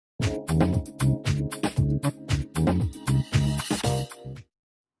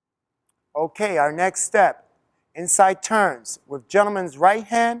Okay, our next step, inside turns with gentleman's right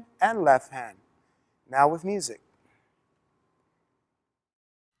hand and left hand. Now with music.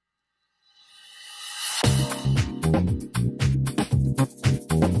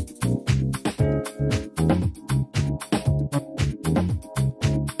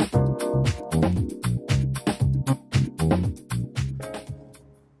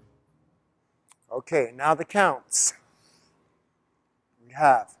 Okay, now the counts. We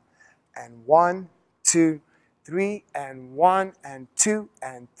have, and 1, 2, 3, and 1, and 2,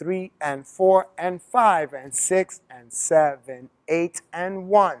 and 3, and 4, and 5, and 6, and 7, 8, and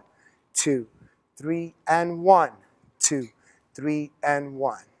 1, 2, 3, and 1, 2, 3, and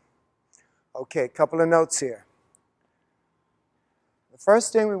 1. Okay, a couple of notes here. The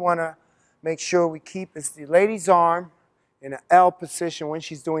first thing we want to make sure we keep is the lady's arm in an L position when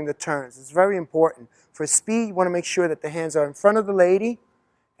she's doing the turns. It's very important. For speed, you want to make sure that the hands are in front of the lady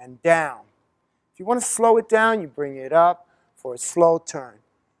and down. If you want to slow it down, you bring it up for a slow turn.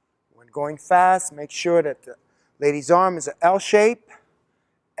 When going fast, make sure that the lady's arm is an L shape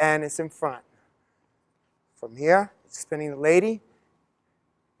and it's in front. From here, spinning the lady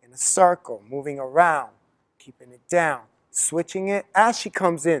in a circle, moving around, keeping it down, switching it as she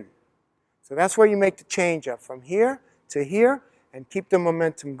comes in. So that's where you make the change up, from here to here, and keep the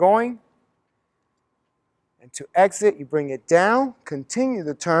momentum going. And to exit, you bring it down, continue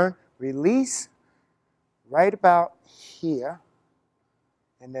the turn, release, right about here,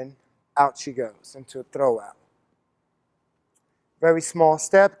 and then out she goes into a throw out. Very small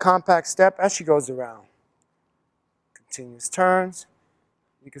step, compact step as she goes around. Continuous turns.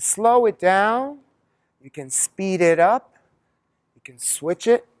 You can slow it down, you can speed it up, you can switch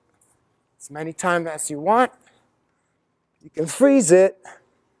it as many times as you want. You can freeze it,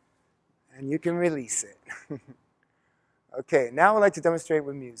 and you can release it. Okay, now I'd like to demonstrate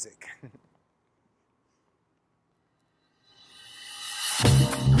with music.